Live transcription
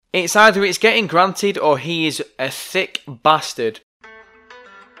It's either it's getting granted or he is a thick bastard.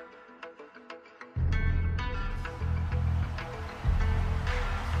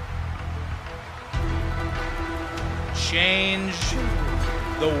 Change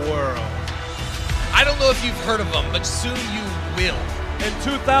the world. I don't know if you've heard of them, but soon you will. In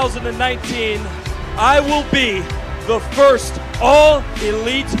 2019, I will be the first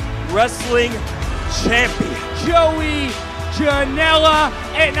all-elite wrestling champion. Joey Janela,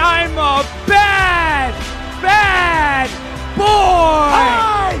 and I'm a bad boy!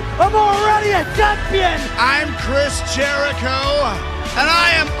 I am already a champion! I'm Chris Jericho, and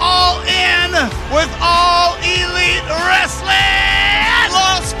I am all in with All Elite Wrestling!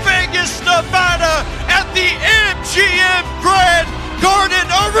 Las Vegas, Nevada, at the MGM Grand Garden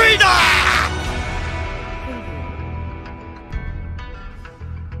Arena!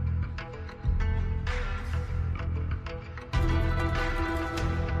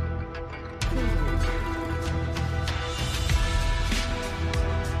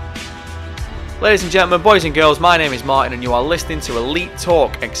 Ladies and gentlemen, boys and girls, my name is Martin and you are listening to Elite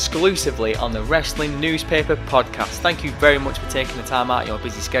Talk exclusively on the Wrestling Newspaper Podcast. Thank you very much for taking the time out of your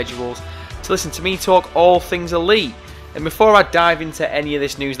busy schedules to listen to me talk all things Elite. And before I dive into any of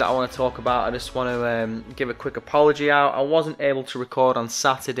this news that I want to talk about, I just want to give a quick apology out. I wasn't able to record on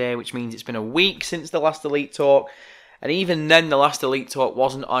Saturday, which means it's been a week since the last Elite Talk. And even then, the last Elite Talk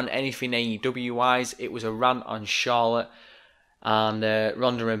wasn't on anything AEW-wise. It was a rant on Charlotte and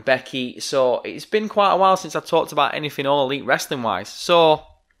Ronda and Becky. So it's been quite a while since I talked about anything All Elite Wrestling wise. So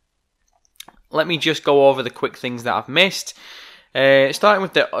let me just go over the quick things that I've missed. Starting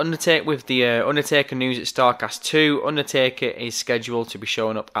with the Undertaker news at Starrcast 2. Undertaker is scheduled to be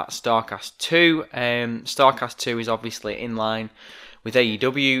showing up at Starrcast 2. Starrcast 2 is obviously in line with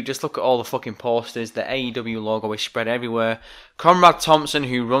AEW. Just look at all the fucking posters. The AEW logo is spread everywhere. Conrad Thompson,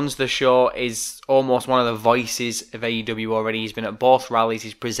 who runs the show, is almost one of the voices of AEW already. He's been at both rallies.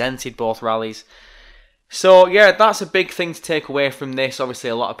 He's presented both rallies. So, yeah, that's a big thing to take away from this.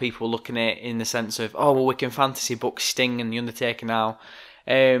 Obviously, a lot of people are looking at it in the sense of, oh, well, we can fantasy book Sting and The Undertaker now.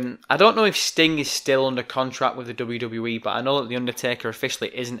 I don't know if Sting is still under contract with the WWE, but I know that The Undertaker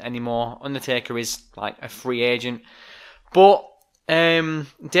officially isn't anymore. Undertaker is like a free agent. But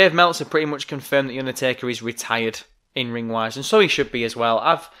Dave Meltzer pretty much confirmed that The Undertaker is retired in ring wise, and so he should be as well.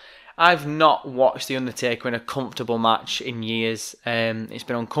 I've not watched The Undertaker in a comfortable match in years. It's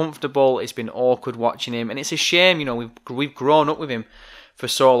been uncomfortable, it's been awkward watching him, and it's a shame. You know, we've grown up with him for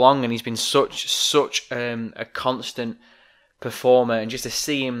so long, and he's been such a constant performer, and just to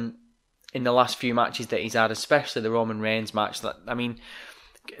see him in the last few matches that he's had, especially the Roman Reigns match,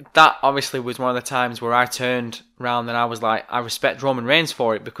 that obviously was one of the times where I turned around and I was like, I respect Roman Reigns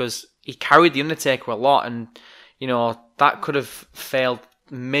for it, because he carried The Undertaker a lot, and you know, that could have failed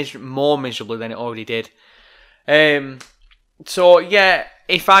more miserably than it already did. So yeah,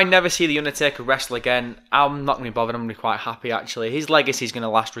 if I never see The Undertaker wrestle again, I'm not going to be bothered. I'm going to be quite happy actually. His legacy is going to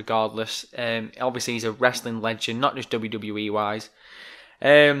last regardless. Obviously he's a wrestling legend, not just WWE wise.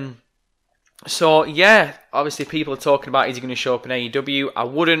 So yeah, obviously people are talking about is he going to show up in AEW. I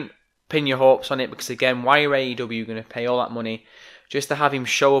wouldn't pin your hopes on it, because again, why are AEW going to pay all that money just to have him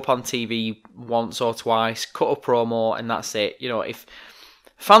show up on TV once or twice, cut a promo, and that's it? You know, if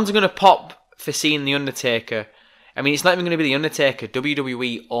fans are going to pop for seeing The Undertaker, I mean, it's not even going to be The Undertaker.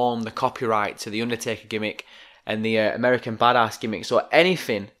 WWE own the copyright to The Undertaker gimmick and the American Badass gimmick. So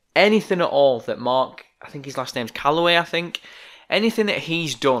anything at all that Mark, I think his last name's Calloway, anything that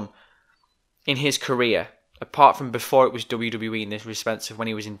he's done in his career, apart from before it was WWE in this respect of when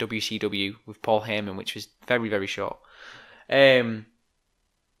he was in WCW with Paul Heyman, which was very, very short. In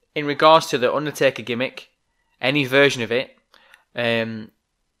regards to the Undertaker gimmick, any version of it,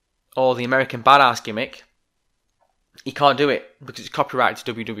 or the American Badass gimmick, he can't do it because it's copyrighted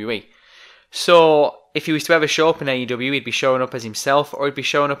to WWE. So if he was to ever show up in AEW, he'd be showing up as himself, or he'd be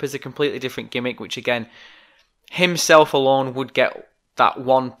showing up as a completely different gimmick, which again, himself alone would get that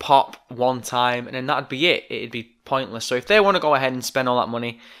one pop one time, and then that'd be it. It'd be pointless. So if they want to go ahead and spend all that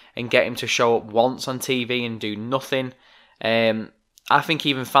money and get him to show up once on TV and do nothing, I think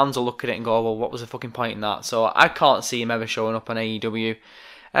even fans will look at it and go, well, what was the fucking point in that? So I can't see him ever showing up on AEW,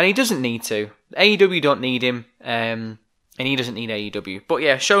 and he doesn't need to. AEW don't need him, and he doesn't need AEW. But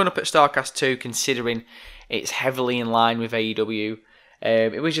yeah, showing up at Starrcast 2, considering it's heavily in line with AEW,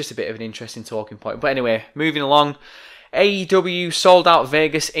 it was just a bit of an interesting talking point. But anyway, moving along, AEW sold out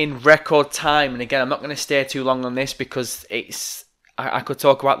Vegas in record time, and again, I'm not going to stay too long on this because I could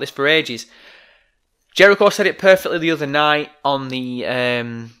talk about this for ages. Jericho said it perfectly the other night on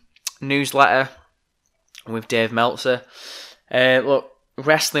the newsletter with Dave Meltzer. Look,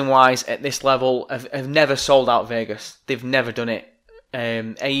 wrestling-wise at this level have never sold out Vegas. They've never done it.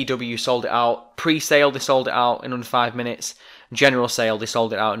 AEW sold it out. Pre-sale, they sold it out in under 5 minutes. General sale, they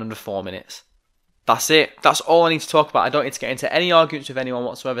sold it out in under 4 minutes. That's it. That's all I need to talk about. I don't need to get into any arguments with anyone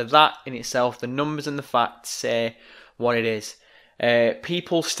whatsoever. That in itself, the numbers and the facts say what it is.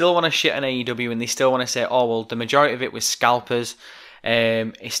 People still want to shit on AEW and they still want to say, oh, well, the majority of it was scalpers.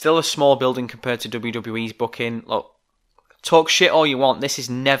 It's still a small building compared to WWE's booking. Look, talk shit all you want. This has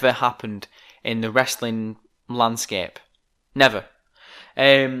never happened in the wrestling landscape. Never.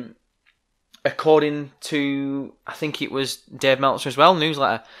 According to, I think it was Dave Meltzer as well,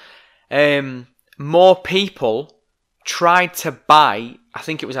 newsletter, more people tried to buy, I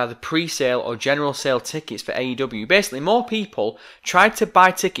think it was either pre-sale or general sale tickets for AEW. Basically, more people tried to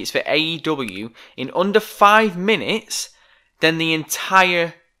buy tickets for AEW in under 5 minutes than the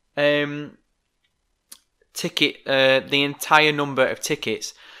entire the entire number of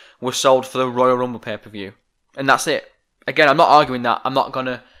tickets were sold for the Royal Rumble pay-per-view. And that's it. Again, I'm not arguing that. I'm not going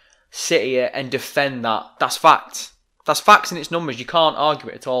to sit here and defend that. That's fact. That's facts in its numbers. You can't argue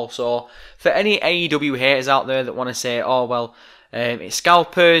it at all. So, for any AEW haters out there that want to say, oh, well, it's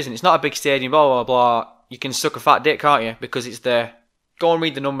scalpers and it's not a big stadium, blah, blah, blah, you can suck a fat dick, can't you? Because it's there. Go and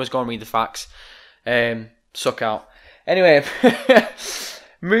read the numbers, go and read the facts. Suck out. Anyway,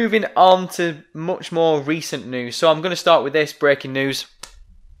 moving on to much more recent news. So, I'm going to start with this breaking news.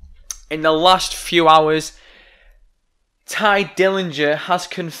 In the last few hours, Tye Dillinger has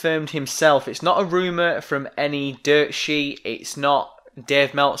confirmed himself. It's not a rumour from any dirt sheet. It's not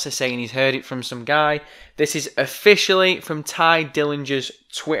Dave Meltzer saying he's heard it from some guy. This is officially from Tye Dillinger's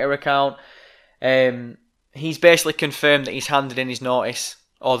Twitter account. He's basically confirmed that he's handed in his notice,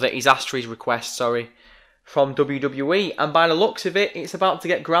 or that he's asked for his request, from WWE. And by the looks of it, it's about to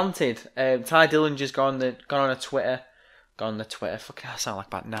get granted. Tye Dillinger's gone on a Twitter. Fucking, I sound like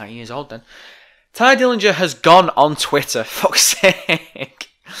about 90 years old then. Tye Dillinger has gone on Twitter, fuck's sake.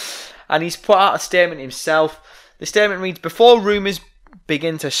 And he's put out a statement himself. The statement reads, before rumours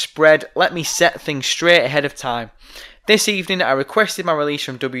begin to spread, let me set things straight ahead of time. This evening, I requested my release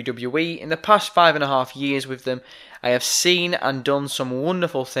from WWE. In the past 5.5 years with them, I have seen and done some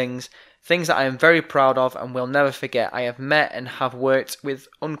wonderful things that I am very proud of and will never forget. I have met and have worked with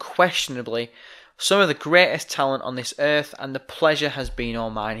unquestionably some of the greatest talent on this earth, and the pleasure has been all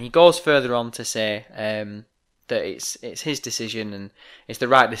mine. He goes further on to say that it's his decision and it's the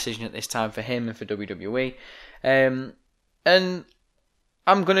right decision at this time for him and for WWE. And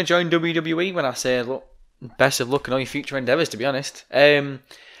I'm going to join WWE when I say, look, best of luck in all your future endeavours, to be honest.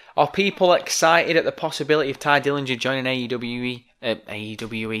 Are people excited at the possibility of Tye Dillinger joining AEW?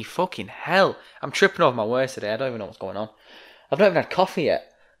 AEW, fucking hell. I'm tripping over my words today. I don't even know what's going on. I've not even had coffee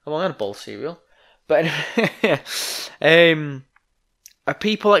yet. I've only had a bowl of cereal. But anyway, are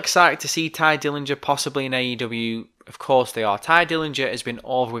people excited to see Tye Dillinger possibly in AEW? Of course they are. Tye Dillinger has been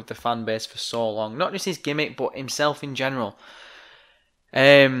over with the fan base for so long. Not just his gimmick, but himself in general.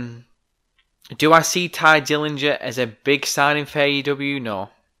 Do I see Tye Dillinger as a big signing for AEW?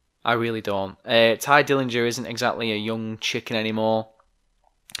 No, I really don't. Tye Dillinger isn't exactly a young chicken anymore.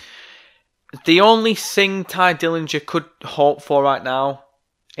 The only thing Tye Dillinger could hope for right now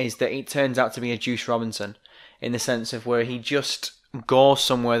is that it turns out to be a Juice Robinson, in the sense of where he just goes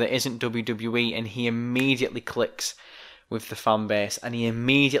somewhere that isn't WWE and he immediately clicks with the fan base and he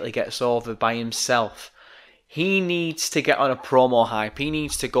immediately gets over by himself. He needs to get on a promo hype. He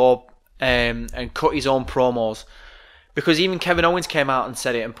needs to go and cut his own promos, because even Kevin Owens came out and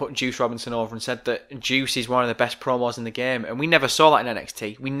said it and put Juice Robinson over and said that Juice is one of the best promos in the game, and we never saw that in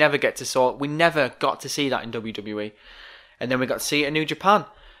NXT. We never got to see that in WWE, and then we got to see it in New Japan.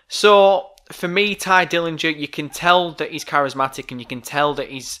 So, for me, Tye Dillinger, you can tell that he's charismatic and you can tell that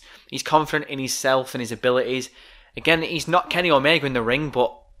he's confident in himself and his abilities. Again, he's not Kenny Omega in the ring,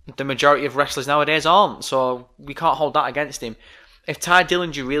 but the majority of wrestlers nowadays aren't, so we can't hold that against him. If Tye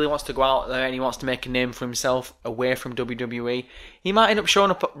Dillinger really wants to go out there and he wants to make a name for himself away from WWE, he might end up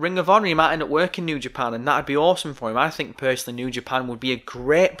showing up at Ring of Honor, he might end up working New Japan, and that'd be awesome for him. I think, personally, New Japan would be a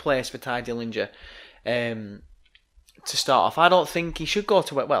great place for Tye Dillinger to start off. I don't think he should go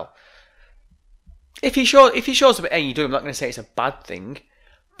to it. Well, if he shows up at AEW, I'm not going to say it's a bad thing,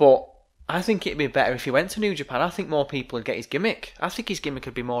 but I think it'd be better if he went to New Japan. I think more people would get his gimmick. I think his gimmick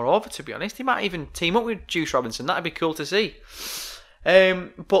would be more over, to be honest. He might even team up with Juice Robinson. That'd be cool to see.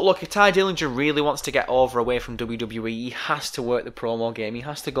 But look, if Tye Dillinger really wants to get over away from WWE, he has to work the promo game. He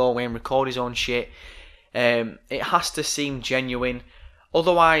has to go away and record his own shit. It has to seem genuine.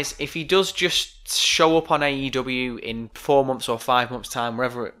 Otherwise, if he does just show up on AEW in 4 months or 5 months' time,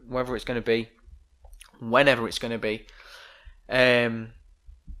 wherever it's going to be, whenever it's going to be,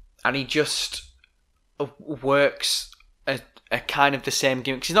 and he just works a kind of the same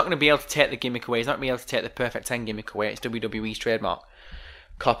gimmick. 'Cause he's not going to be able to take the gimmick away. He's not going to be able to take the Perfect 10 gimmick away. It's WWE's trademark.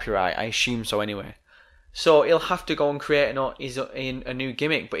 Copyright, I assume so anyway. So he'll have to go and create a new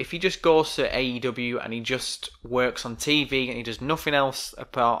gimmick. But if he just goes to AEW and he just works on TV and he does nothing else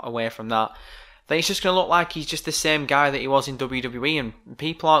away from that, then it's just going to look like he's just the same guy that he was in WWE, and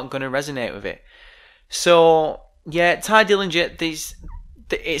people aren't going to resonate with it. So, yeah, Tye Dillinger,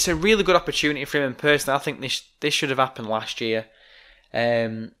 it's a really good opportunity for him, and personally, I think this should have happened last year.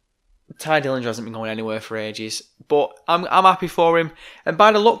 Tye Dillinger hasn't been going anywhere for ages, but I'm happy for him. And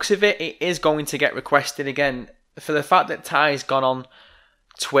by the looks of it, it is going to get requested again. For the fact that Ty's gone on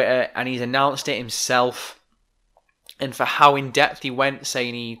Twitter and he's announced it himself, and for how in depth he went,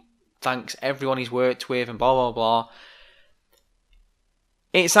 saying he thanks everyone he's worked with and blah blah blah.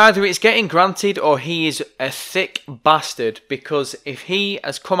 It's either it's getting granted or he is a thick bastard, because if he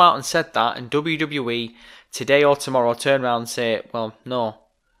has come out and said that and WWE today or tomorrow turn around and say, well, no,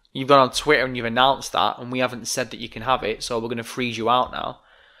 you've gone on Twitter and you've announced that and we haven't said that you can have it, so we're going to freeze you out now,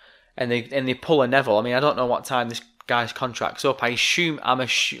 and they pull a Neville. I mean, I don't know what time this guy's contract's up. I assume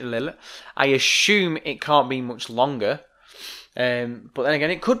it can't be much longer, but then again,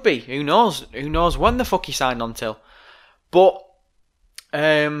 it could be. Who knows when the fuck he signed on till. But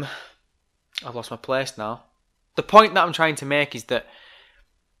I've lost my place now. The point that I'm trying to make is that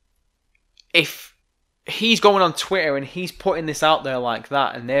if he's going on Twitter and he's putting this out there like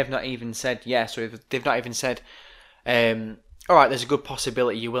that, and they've not even said yes, or if they've not even said, alright, there's a good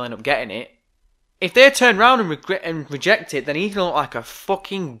possibility you will end up getting it. If they turn around and reject it, then he's going to look like a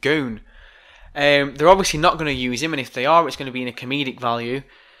fucking goon. They're obviously not going to use him, and if they are, it's going to be in a comedic value.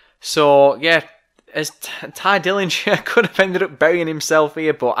 So, yeah, as Tye Dillinger could have ended up burying himself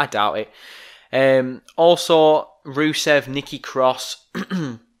here, but I doubt it. Also, Rusev, Nikki Cross,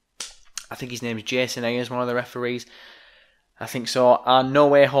 I think his name is Jason Ayers, one of the referees. I think so. And No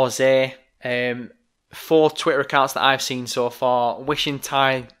Way Jose. 4 Twitter accounts that I've seen so far, wishing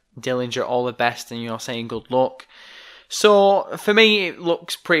Tye Dillinger all the best and, saying good luck. So, for me, it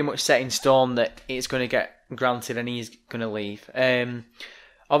looks pretty much set in stone that it's going to get granted and he's going to leave.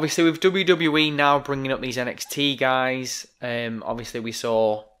 Obviously, with WWE now bringing up these NXT guys, obviously we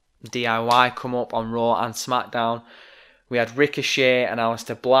saw DIY come up on Raw and SmackDown. We had Ricochet and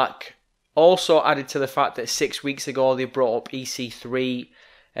Aleister Black. Also added to the fact that 6 weeks ago they brought up EC3,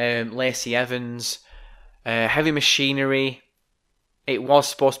 Lacey Evans, Heavy Machinery. It was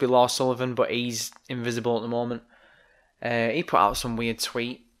supposed to be Lars Sullivan, but he's invisible at the moment. He put out some weird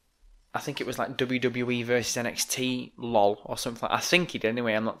tweet. I think it was like WWE versus NXT lol or something. I think he did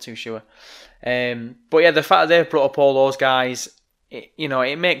anyway, I'm not too sure. But yeah, the fact that they've brought up all those guys,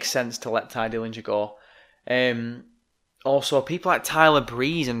 it makes sense to let Tye Dillinger go. Also, people like Tyler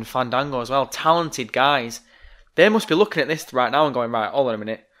Breeze and Fandango as well, talented guys. They must be looking at this right now and going, right, hold on a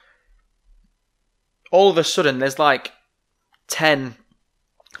minute. All of a sudden, there's like 10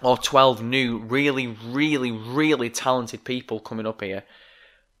 or 12 new, really, really, really talented people coming up here.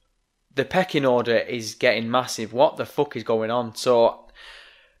 The pecking order is getting massive. What the fuck is going on? So,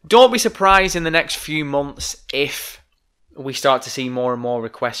 don't be surprised in the next few months if we start to see more and more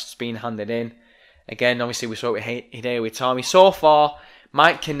requests being handed in. Again, obviously, we saw it with Hideo Itami. So far,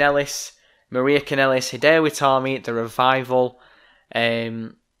 Mike Kanellis, Maria Kanellis, Hideo Itami, The Revival,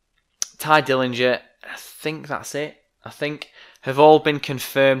 Tye Dillinger, I think that's it. I think have all been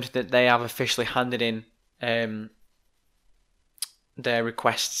confirmed that they have officially handed in their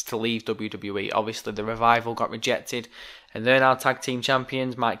requests to leave WWE. Obviously, The Revival got rejected, and they're now tag team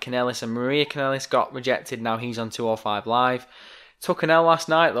champions. Mike Kanellis and Maria Kanellis got rejected. Now he's on 205 Live. Took an L last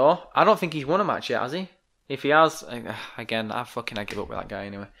night, though. I don't think he's won a match yet, has he? If he has, again, I give up with that guy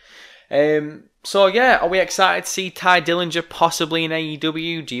anyway. So yeah, are we excited to see Tye Dillinger possibly in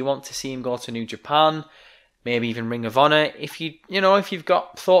AEW? Do you want to see him go to New Japan? Maybe even Ring of Honor? If you've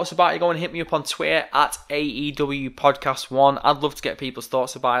got thoughts about it, go and hit me up on Twitter at AEW Podcast 1. I'd love to get people's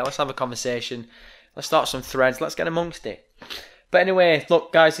thoughts about it. Let's have a conversation. Let's start some threads. Let's get amongst it. But anyway,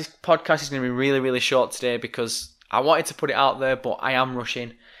 look, guys, this podcast is going to be really, really short today because I wanted to put it out there, but I am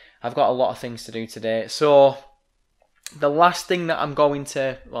rushing. I've got a lot of things to do today. So, the last thing that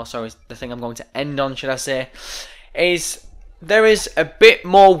the thing I'm going to end on, should I say, is there is a bit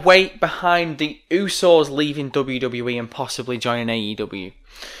more weight behind the Usos leaving WWE and possibly joining AEW.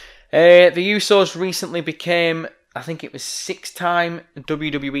 The Usos recently became, I think it was 6-time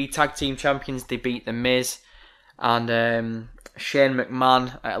WWE Tag Team Champions. They beat The Miz and Shane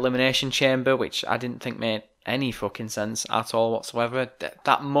McMahon at Elimination Chamber, which I didn't think made any fucking sense at all whatsoever.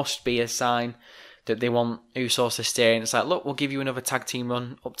 That must be a sign that they want Usos to stay. And it's like, look, we'll give you another tag team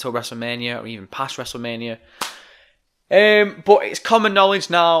run up till WrestleMania or even past WrestleMania. But it's common knowledge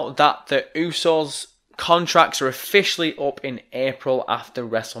now that the Usos' contracts are officially up in April after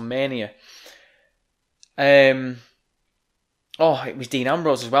WrestleMania. It was Dean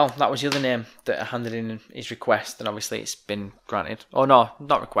Ambrose as well. That was the other name that handed in his request, and obviously it's been granted. Oh no,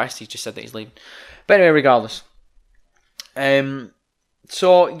 not request, he just said that he's leaving. But anyway, regardless.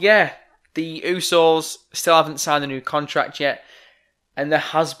 So yeah, the Usos still haven't signed a new contract yet, and there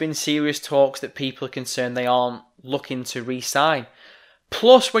has been serious talks that people are concerned they aren't looking to re-sign.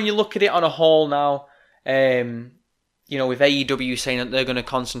 Plus, when you look at it on a whole now, with AEW saying that they're going to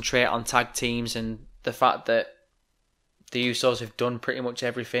concentrate on tag teams, and the fact that the Usos have done pretty much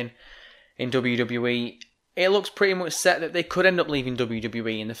everything in WWE, it looks pretty much set that they could end up leaving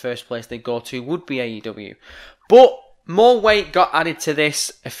WWE, and the first place they go to would be AEW. But more weight got added to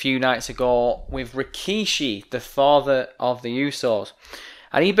this a few nights ago with Rikishi, the father of the Usos.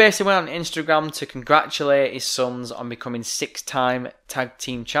 And he basically went on Instagram to congratulate his sons on becoming 6-time tag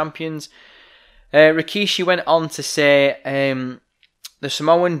team champions. Rikishi went on to say, the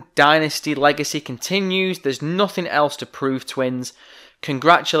Samoan dynasty legacy continues. There's nothing else to prove, twins.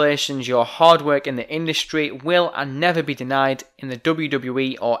 Congratulations, your hard work in the industry will and never be denied in the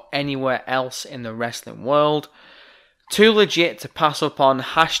WWE or anywhere else in the wrestling world. Too legit to pass up on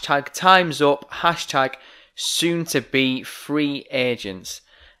 #time's up, soon to be free agents.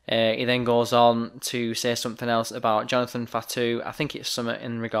 He then goes on to say something else about Jonathan Fatu. I think it's something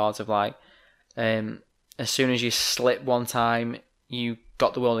in regards of like, as soon as you slip one time, you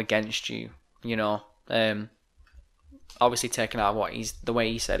got the world against you, obviously taken out of the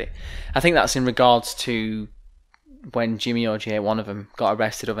way he said it. I think that's in regards to when Jimmy OJ, one of them, got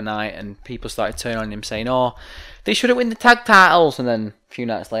arrested overnight, and people started turning on him saying, oh, they shouldn't win the tag titles, and then a few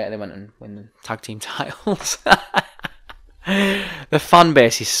nights later they went and win the tag team titles. The fan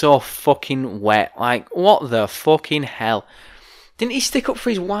base is so fucking wet. Like, what the fucking hell? Didn't he stick up for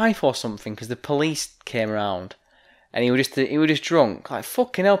his wife or something because the police came around and he was just drunk? Like,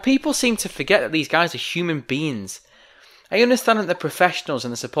 fucking hell. People seem to forget that these guys are human beings. I understand that they're professionals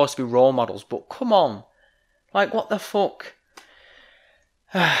and they're supposed to be role models, but come on. Like, what the fuck?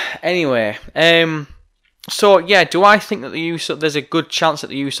 Anyway, so yeah, do I think that there's a good chance that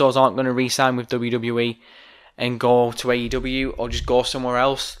the Usos aren't going to re-sign with WWE and go to AEW or just go somewhere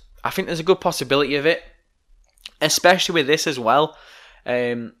else? I think there's a good possibility of it, especially with this as well.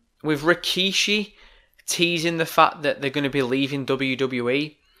 With Rikishi teasing the fact that they're going to be leaving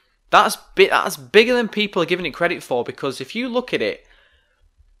WWE, that's bigger than people are giving it credit for, because if you look at it,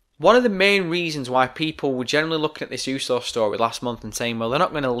 one of the main reasons why people were generally looking at this Usos story last month and saying, well, they're not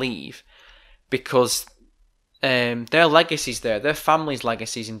going to leave because their legacy's there, their family's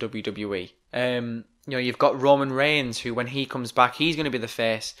legacy's in WWE. You've got Roman Reigns, who when he comes back, he's going to be the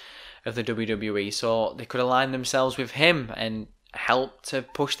face of the WWE, so they could align themselves with him and help to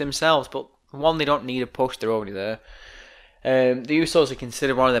push themselves. But one, they don't need a push, they're already there. The Usos are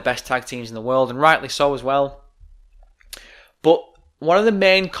considered one of the best tag teams in the world, and rightly so as well. But one of the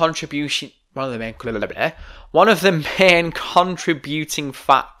main contributing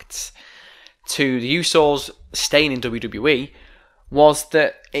facts to the Usos staying in WWE was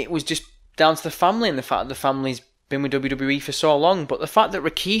that it was just down to the family, and the fact that the family's been with WWE for so long. But the fact that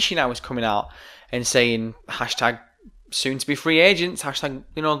Rikishi now is coming out and saying #soon to be free agents,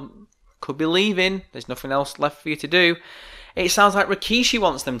 could be leaving, there's nothing else left for you to do, it sounds like Rikishi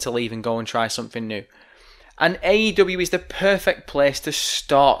wants them to leave and go and try something new. And AEW is the perfect place to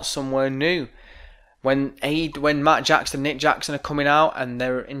start somewhere new. When Matt Jackson and Nick Jackson are coming out and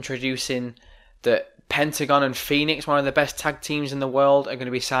they're introducing that Pentagon and Phoenix, one of the best tag teams in the world, are going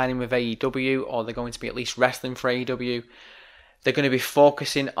to be signing with AEW, or they're going to be at least wrestling for AEW. They're going to be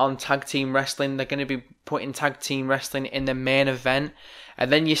focusing on tag team wrestling. They're going to be putting tag team wrestling in the main event.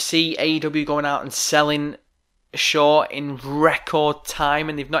 And then you see AEW going out and selling a show in record time,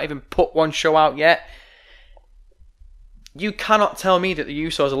 and they've not even put one show out yet. You cannot tell me that the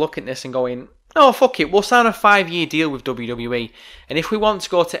Usos are looking at this and going, oh, fuck it, we'll sign a 5-year deal with WWE. And if we want to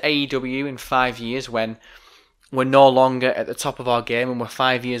go to AEW in 5 years when we're no longer at the top of our game and we're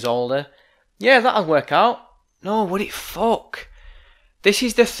 5 years older, yeah, that'll work out. No, would it fuck? This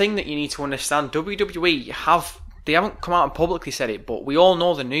is the thing that you need to understand. WWE they haven't come out and publicly said it, but we all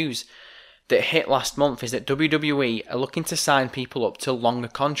know the news that hit last month is that WWE are looking to sign people up to longer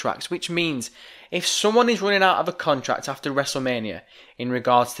contracts, which means if someone is running out of a contract after WrestleMania, in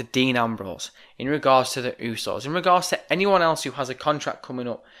regards to Dean Ambrose, in regards to the Usos, in regards to anyone else who has a contract coming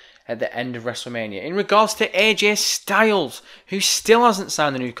up at the end of WrestleMania, in regards to AJ Styles, who still hasn't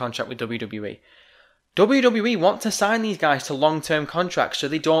signed a new contract with WWE, WWE want to sign these guys to long-term contracts so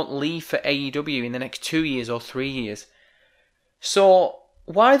they don't leave for AEW in the next 2 years or 3 years. So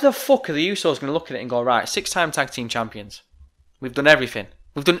why the fuck are the Usos going to look at it and go, right, 6-time tag team champions. We've done everything.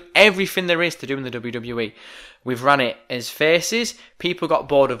 We've done everything there is to do in the WWE. We've ran it as faces, people got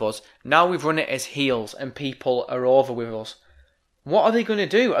bored of us. Now we've run it as heels and people are over with us. What are they going to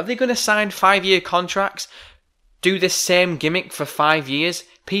do? Are they going to sign 5-year contracts? Do the same gimmick for 5 years?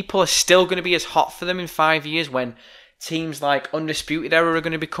 People are still going to be as hot for them in 5 years when teams like Undisputed Era are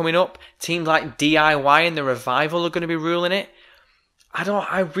going to be coming up. Teams like DIY and The Revival are going to be ruling it.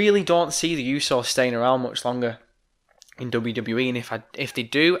 I really don't see the Usos staying around much longer in WWE, and if they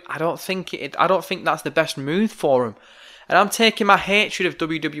do, I don't think that's the best move for them. And I'm taking my hatred of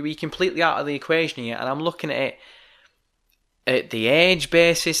WWE completely out of the equation here, and I'm looking at it at the age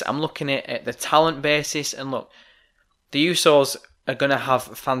basis. I'm looking at it at the talent basis, and look, the Usos are going to have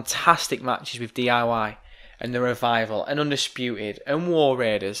fantastic matches with DIY and The Revival and Undisputed and War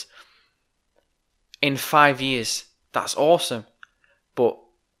Raiders in 5 years. That's awesome, but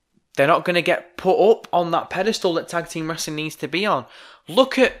they're not going to get put up on that pedestal that tag team wrestling needs to be on.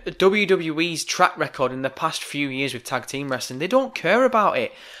 Look at WWE's track record in the past few years with tag team wrestling. They don't care about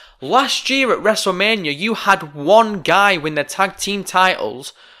it. Last year at WrestleMania, you had one guy win the tag team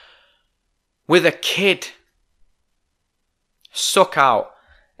titles with a kid. Suck out.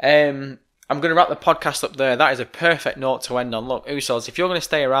 I'm going to wrap the podcast up there. That is a perfect note to end on. Look, Usos, if you're going to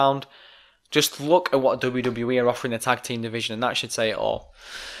stay around, just look at what WWE are offering the tag team division, and that should say it all.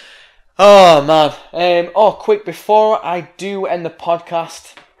 Oh, man. Quick, before I do end the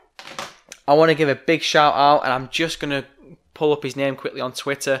podcast, I want to give a big shout out, and I'm just going to pull up his name quickly on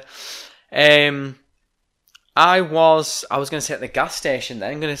Twitter. I was going to say at the gas station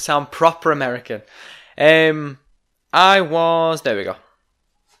then. I'm going to sound proper American. There we go.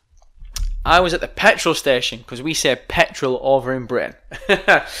 I was at the petrol station, because we say petrol over in Britain.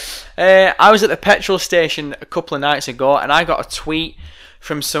 I was at the petrol station a couple of nights ago, and I got a tweet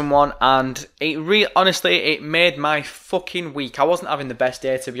from someone, and honestly, it made my fucking week. I wasn't having the best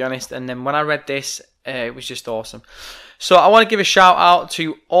day, to be honest, and then when I read this, it was just awesome. So I want to give a shout out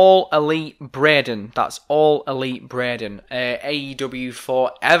to All Elite Braden. That's All Elite Braden. AEW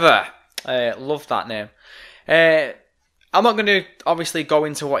Forever. Love that name. I'm not going to obviously go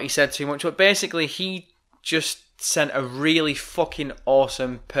into what he said too much, but basically he just sent a really fucking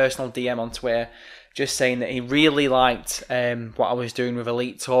awesome personal DM on Twitter, just saying that he really liked what I was doing with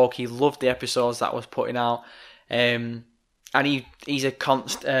Elite Talk. He loved the episodes that I was putting out, and he's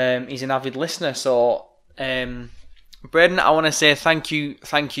an avid listener. So, Braden, I want to say thank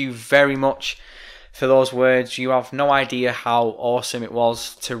you very much for those words. You have no idea how awesome it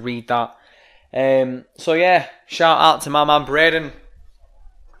was to read that. So yeah, shout out to my man Braden.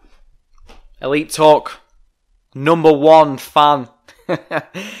 Elite Talk, #1 fan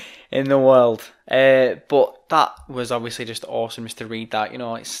in the world. But that was obviously just awesome just to read that. You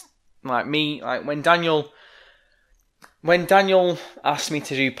know, it's like me, like when Daniel asked me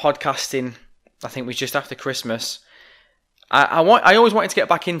to do podcasting, I think it was just after Christmas. I always wanted to get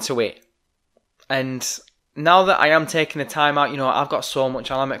back into it, and now that I am taking the time out, you know, I've got so much.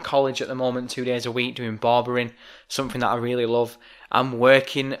 I'm at college at the moment, 2 days a week doing barbering, something that I really love. I'm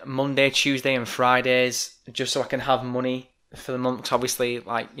working Monday, Tuesday and Fridays just so I can have money for the month. Obviously,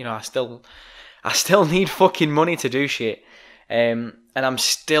 like, you know, I still need fucking money to do shit. And I'm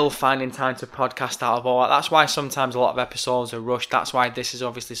still finding time to podcast out of all that. That's why sometimes a lot of episodes are rushed. That's why this is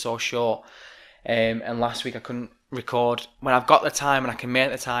obviously so short. And last week I couldn't record. When I've got the time and I can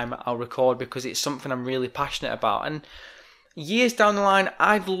make the time, I'll record because it's something I'm really passionate about. And years down the line,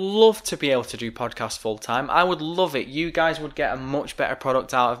 I'd love to be able to do podcasts full time. I would love it. You guys would get a much better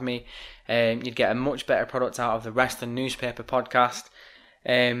product out of me. You'd get a much better product out of the Wrestling Newspaper podcast.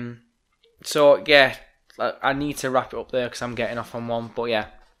 So yeah, I need to wrap it up there because I'm getting off on one. But yeah,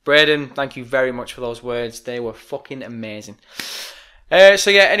 Braden, thank you very much for those words. They were fucking amazing. So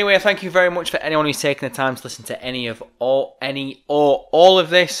yeah, anyway, thank you very much for anyone who's taken the time to listen to all of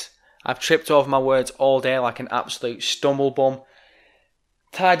this. I've tripped over my words all day like an absolute stumblebum.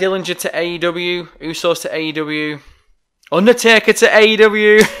 Ty Dillinger to AEW, Usos to AEW, Undertaker to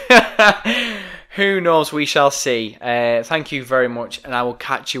AEW. Who knows? We shall see. Thank you very much, and I will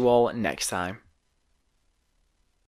catch you all next time.